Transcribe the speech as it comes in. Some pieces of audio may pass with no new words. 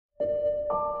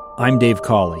I'm Dave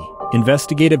Cawley,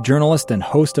 investigative journalist and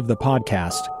host of the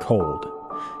podcast Cold.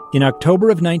 In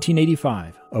October of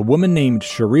 1985, a woman named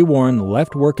Sheree Warren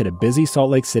left work at a busy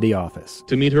Salt Lake City office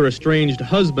to meet her estranged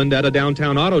husband at a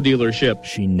downtown auto dealership.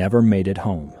 She never made it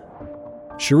home.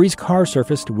 Sheree's car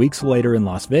surfaced weeks later in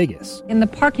Las Vegas. In the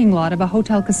parking lot of a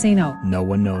hotel casino. No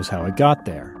one knows how it got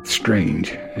there. Strange.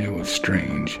 It was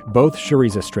strange. Both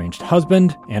Sheree's estranged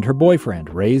husband and her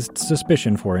boyfriend raised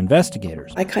suspicion for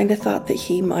investigators. I kind of thought that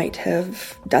he might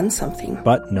have done something.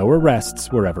 But no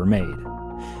arrests were ever made.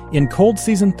 In Cold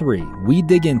Season 3, we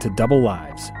dig into double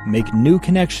lives, make new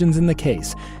connections in the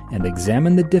case, and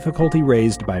examine the difficulty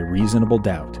raised by reasonable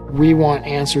doubt. We want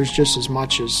answers just as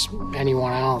much as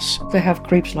anyone else. They have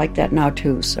creeps like that now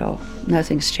too, so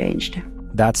nothing's changed.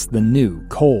 That's the new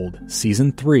Cold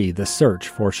Season 3, The Search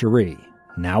for Sheree,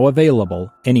 now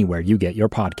available anywhere you get your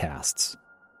podcasts.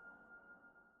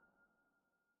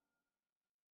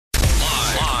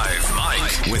 Live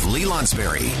Mike with Lee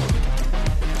Lonsberry.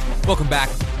 Welcome back.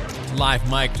 Live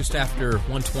Mike, just after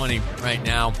 1:20 right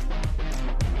now.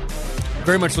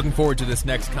 Very much looking forward to this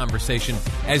next conversation.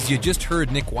 As you just heard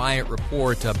Nick Wyatt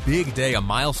report, a big day, a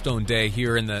milestone day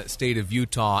here in the state of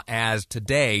Utah, as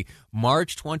today,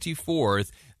 March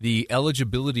 24th, the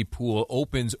eligibility pool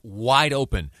opens wide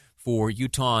open for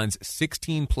Utahns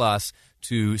 16 plus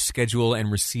to schedule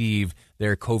and receive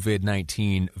their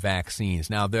COVID-19 vaccines.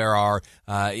 Now, there are,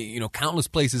 countless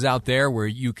places out there where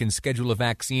you can schedule a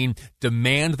vaccine.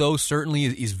 Demand, though, certainly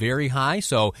is very high,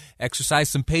 so exercise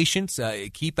some patience.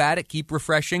 Keep at it. Keep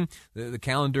refreshing. The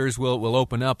calendars will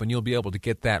open up, and you'll be able to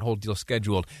get that whole deal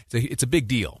scheduled. It's a big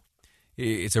deal.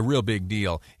 It's a real big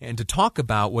deal. And to talk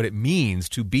about what it means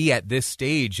to be at this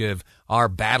stage of our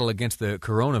battle against the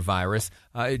coronavirus,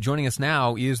 joining us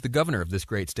now is the governor of this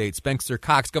great state, Spencer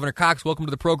Cox. Governor Cox, welcome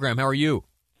to the program. How are you?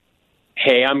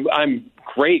 Hey, I'm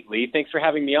great, Lee. Thanks for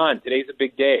having me on. Today's a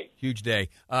big day. Huge day.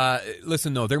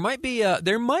 Listen, though, there might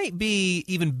be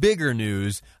even bigger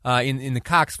news in the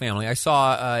Cox family. I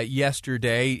saw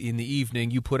yesterday in the evening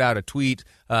you put out a tweet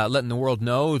letting the world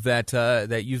know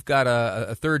that you've got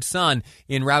a third son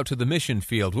en route to the mission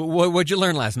field. What'd you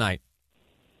learn last night?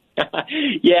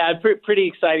 Yeah, pretty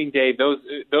exciting day. Those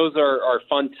are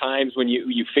fun times when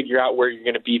you figure out where you're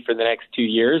going to be for the next 2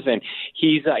 years, and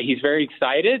he's very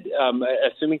excited.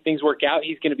 Assuming things work out,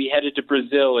 he's going to be headed to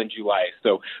Brazil in July.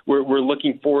 So we're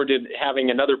looking forward to having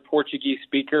another Portuguese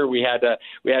speaker. We had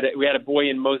a boy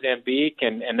in Mozambique,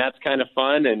 and that's kind of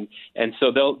fun, and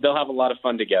so they'll have a lot of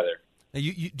fun together. Now,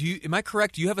 am I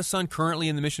correct? Do you have a son currently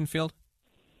in the mission field?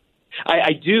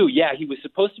 I do, yeah. He was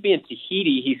supposed to be in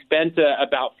Tahiti. He spent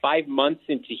about 5 months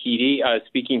in Tahiti,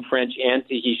 speaking French and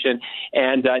Tahitian,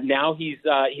 and now he's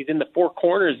in the Four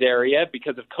Corners area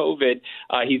because of COVID.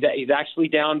 He's actually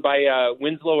down by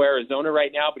Winslow, Arizona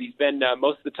right now, but he's been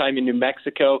most of the time in New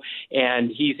Mexico, and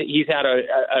he's had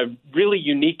a really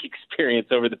unique experience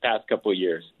over the past couple of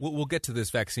years. We'll get to this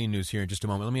vaccine news here in just a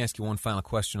moment. Let me ask you one final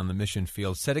question on the mission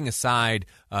field. Setting aside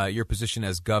your position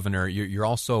as governor, you're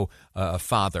also a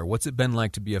father. What's it been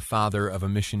like to be a father of a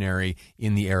missionary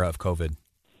in the era of COVID?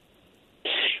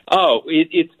 Oh,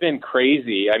 it's been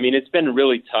crazy. I mean, it's been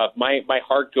really tough. My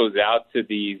heart goes out to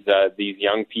these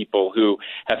young people who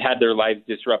have had their lives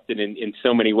disrupted in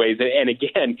so many ways. And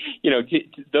again,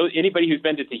 anybody who's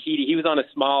been to Tahiti, he was on a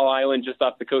small island just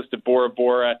off the coast of Bora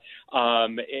Bora,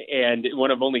 and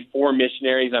one of only 4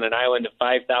 missionaries on an island of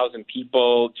 5,000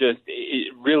 people. Just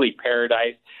really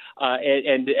paradise.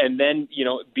 And then,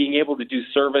 being able to do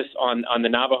service on the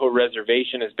Navajo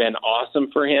reservation has been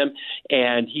awesome for him.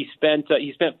 And he spent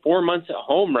 4 months at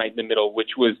home right in the middle,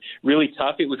 which was really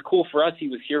tough. It was cool for us. He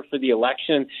was here for the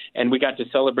election, and we got to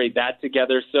celebrate that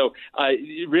together. So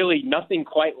really nothing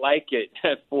quite like it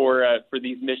for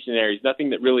these missionaries,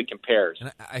 nothing that really compares.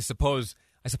 And I suppose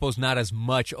not as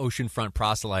much oceanfront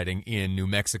proselyting in New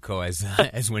Mexico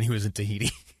as when he was in Tahiti.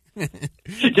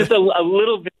 Just a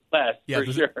little bit less,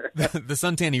 for sure. The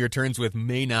suntan he returns with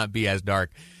may not be as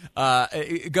dark.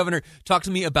 Governor, talk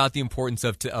to me about the importance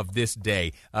of this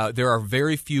day. There are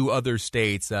very few other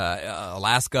states,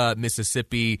 Alaska,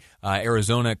 Mississippi,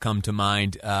 Arizona come to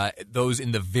mind, those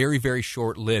in the very, very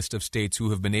short list of states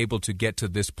who have been able to get to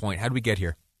this point. How did we get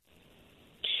here?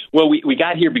 Well, we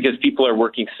got here because people are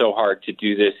working so hard to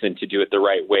do this and to do it the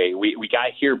right way. We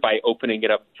got here by opening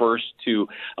it up first to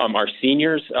our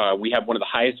seniors. We have one of the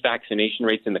highest vaccination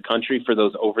rates in the country for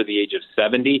those over the age of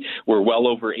 70. We're well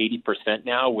over 80%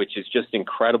 now, which is just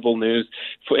incredible news.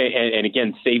 And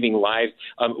again, saving lives.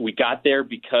 We got there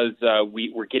because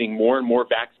we're getting more and more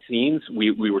vaccines.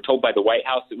 We were told by the White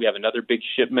House that we have another big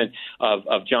shipment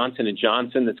of Johnson &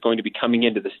 Johnson that's going to be coming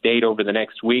into the state over the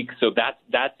next week. So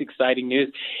that's exciting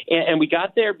news. And we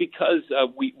got there because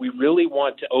we really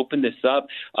want to open this up.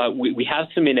 We have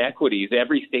some inequities.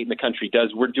 Every state in the country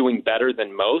does. We're doing better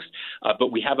than most,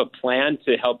 but we have a plan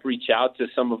to help reach out to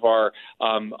some of our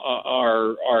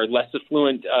less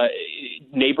affluent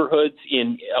neighborhoods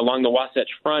along the Wasatch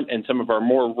Front and some of our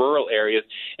more rural areas.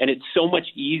 And it's so much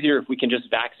easier if we can just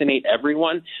vaccinate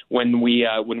everyone when we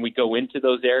go into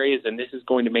those areas, and this is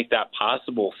going to make that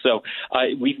possible. So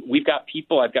we've got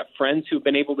people. I've got friends who've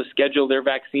been able to schedule their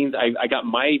vaccines. I got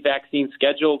my vaccine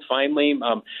scheduled finally.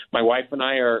 My wife and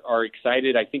I are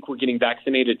excited. I think we're getting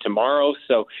vaccinated tomorrow.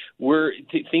 So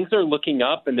things are looking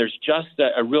up, and there's just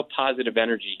a real positive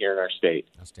energy here in our state.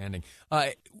 Outstanding.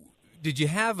 Did you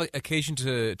have occasion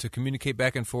to communicate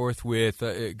back and forth with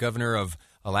Governor of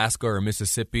Alaska or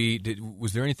Mississippi?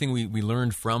 Was there anything we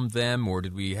learned from them, or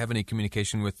did we have any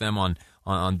communication with them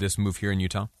on this move here in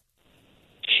Utah?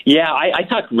 Yeah, I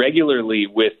talk regularly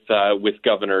with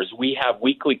governors. We have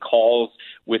weekly calls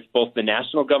with both the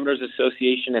National Governors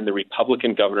Association and the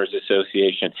Republican Governors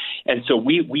Association. And so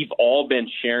we've all been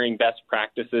sharing best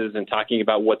practices and talking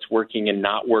about what's working and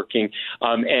not working.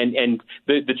 And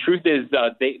the truth is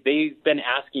they've been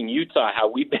asking Utah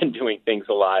how we've been doing things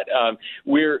a lot.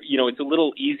 It's a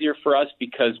little easier for us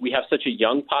because we have such a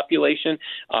young population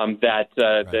that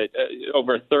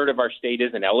over a third of our state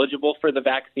isn't eligible for the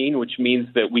vaccine, which means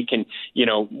that we can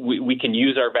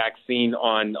use our vaccine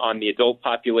on the adult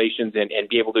populations and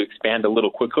be able to expand a little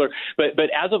quicker. But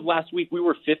as of last week, we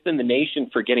were fifth in the nation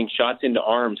for getting shots into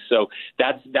arms. So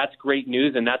that's great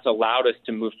news, and that's allowed us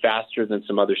to move faster than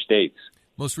some other states.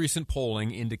 Most recent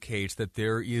polling indicates that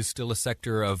there is still a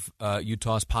sector of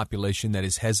Utah's population that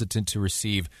is hesitant to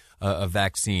receive a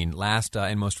vaccine. Last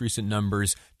and most recent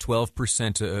numbers,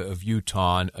 12% of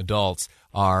Utah adults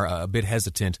are a bit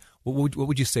hesitant. What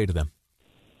would you say to them?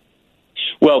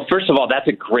 Well, first of all, that's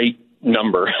a great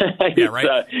number. Yeah,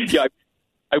 right?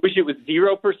 I wish it was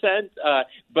 0%,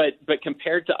 but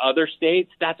compared to other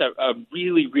states, that's a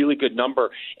really, really good number.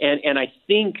 And I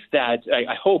think that,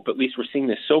 I hope at least we're seeing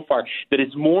this so far, that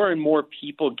as more and more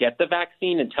people get the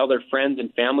vaccine and tell their friends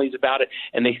and families about it,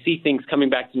 and they see things coming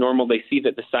back to normal, they see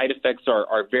that the side effects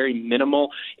are very minimal,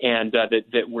 and that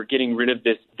we're getting rid of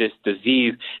this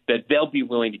disease, that they'll be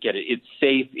willing to get it. It's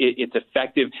safe. It's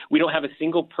effective. We don't have a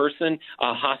single person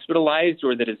hospitalized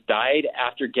or that has died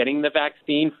after getting the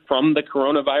vaccine from the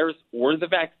coronavirus or the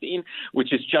vaccine,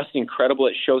 which is just incredible.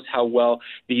 It shows how well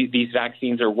these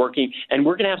vaccines are working. And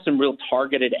we're going to have some real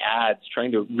targeted ads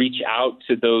trying to reach out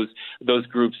to those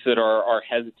groups that are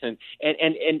hesitant.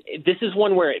 And this is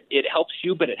one where it helps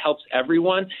you, but it helps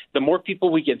everyone. The more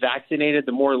people we get vaccinated,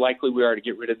 the more likely we are to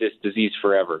get rid of this disease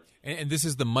forever. And this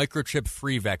is the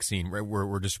microchip-free vaccine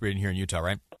we're distributing here in Utah,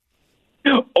 right?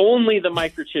 Only the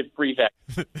microchip-free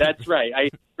vaccine. That's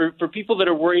right. For people that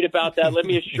are worried about that, let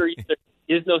me assure you there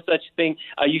is no such thing.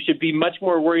 You should be much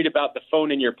more worried about the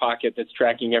phone in your pocket that's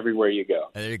tracking everywhere you go.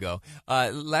 There you go.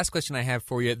 Last question I have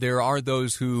for you. There are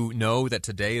those who know that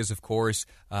today is, of course,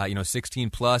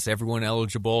 16 plus, everyone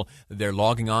eligible. They're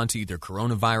logging on to either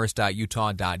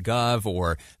coronavirus.utah.gov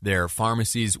or their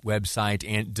pharmacy's website,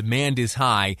 and demand is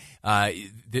high.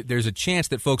 There's a chance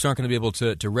that folks aren't going to be able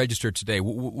to register today.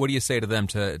 What do you say to them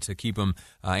to keep them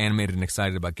animated and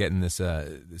excited about getting this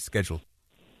scheduled?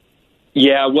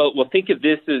 Yeah, well, think of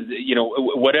this as,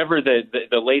 whatever the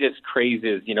latest craze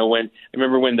is. I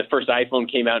remember when the first iPhone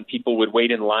came out and people would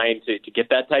wait in line to get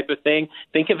that type of thing.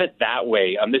 Think of it that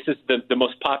way. This is the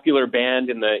most popular band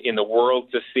in the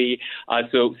world to see.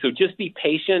 So just be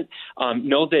patient.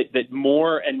 Know that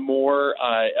more and more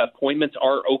appointments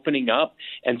are opening up.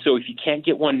 And so if you can't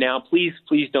get one now, please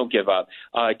don't give up.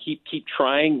 Keep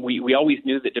trying. We always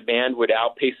knew that demand would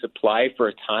outpace supply for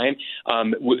a time.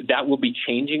 That will be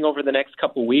changing over the next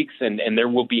couple weeks, and there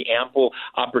will be ample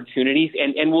opportunities,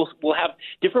 and we'll have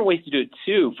different ways to do it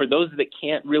too. For those that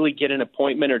can't really get an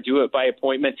appointment or do it by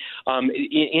appointment,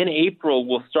 in April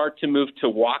we'll start to move to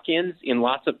walk-ins in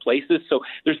lots of places. So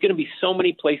there's going to be so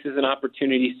many places and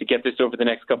opportunities to get this over the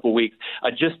next couple weeks.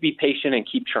 Just be patient and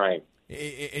keep trying.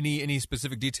 Any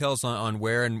specific details on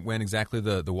where and when exactly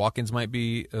the walk-ins might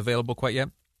be available quite yet?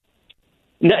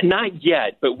 Not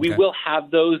yet, but we will have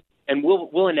those. And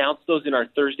we'll announce those in our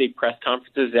Thursday press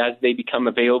conferences as they become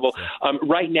available.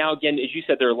 Right now, again, as you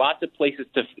said, there are lots of places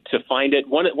to find it.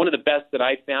 One of the best that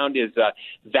I found is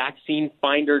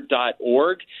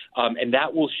vaccinefinder.org, and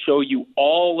that will show you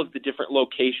all of the different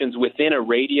locations within a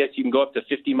radius. You can go up to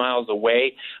 50 miles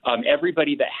away.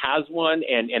 Everybody that has one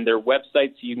and their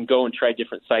websites, you can go and try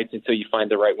different sites until you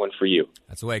find the right one for you.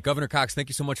 That's the way. Governor Cox, thank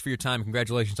you so much for your time.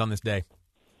 Congratulations on this day.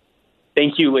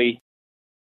 Thank you, Lee.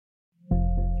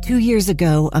 2 years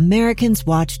ago, Americans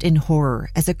watched in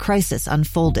horror as a crisis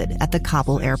unfolded at the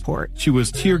Kabul airport. She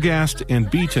was tear-gassed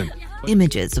and beaten.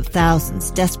 Images of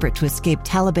thousands desperate to escape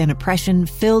Taliban oppression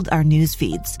filled our news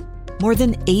feeds. More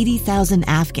than 80,000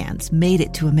 Afghans made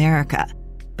it to America.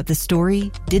 But the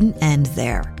story didn't end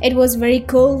there. It was very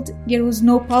cold. There was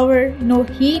no power, no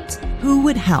heat. Who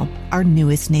would help our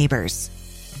newest neighbors?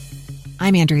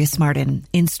 I'm Andrea Smartin.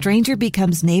 In Stranger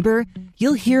Becomes Neighbor,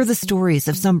 you'll hear the stories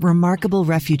of some remarkable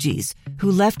refugees who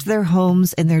left their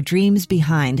homes and their dreams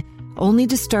behind, only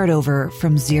to start over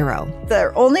from zero.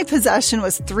 Their only possession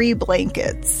was 3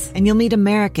 blankets. And you'll meet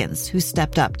Americans who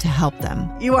stepped up to help them.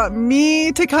 You want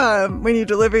me to come when you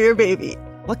deliver your baby.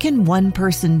 What can one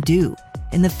person do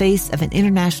in the face of an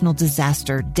international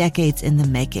disaster decades in the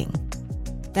making?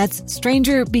 That's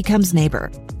Stranger Becomes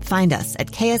Neighbor. Find us at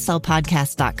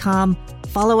kslpodcast.com.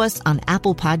 Follow us on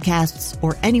Apple Podcasts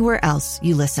or anywhere else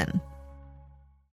you listen.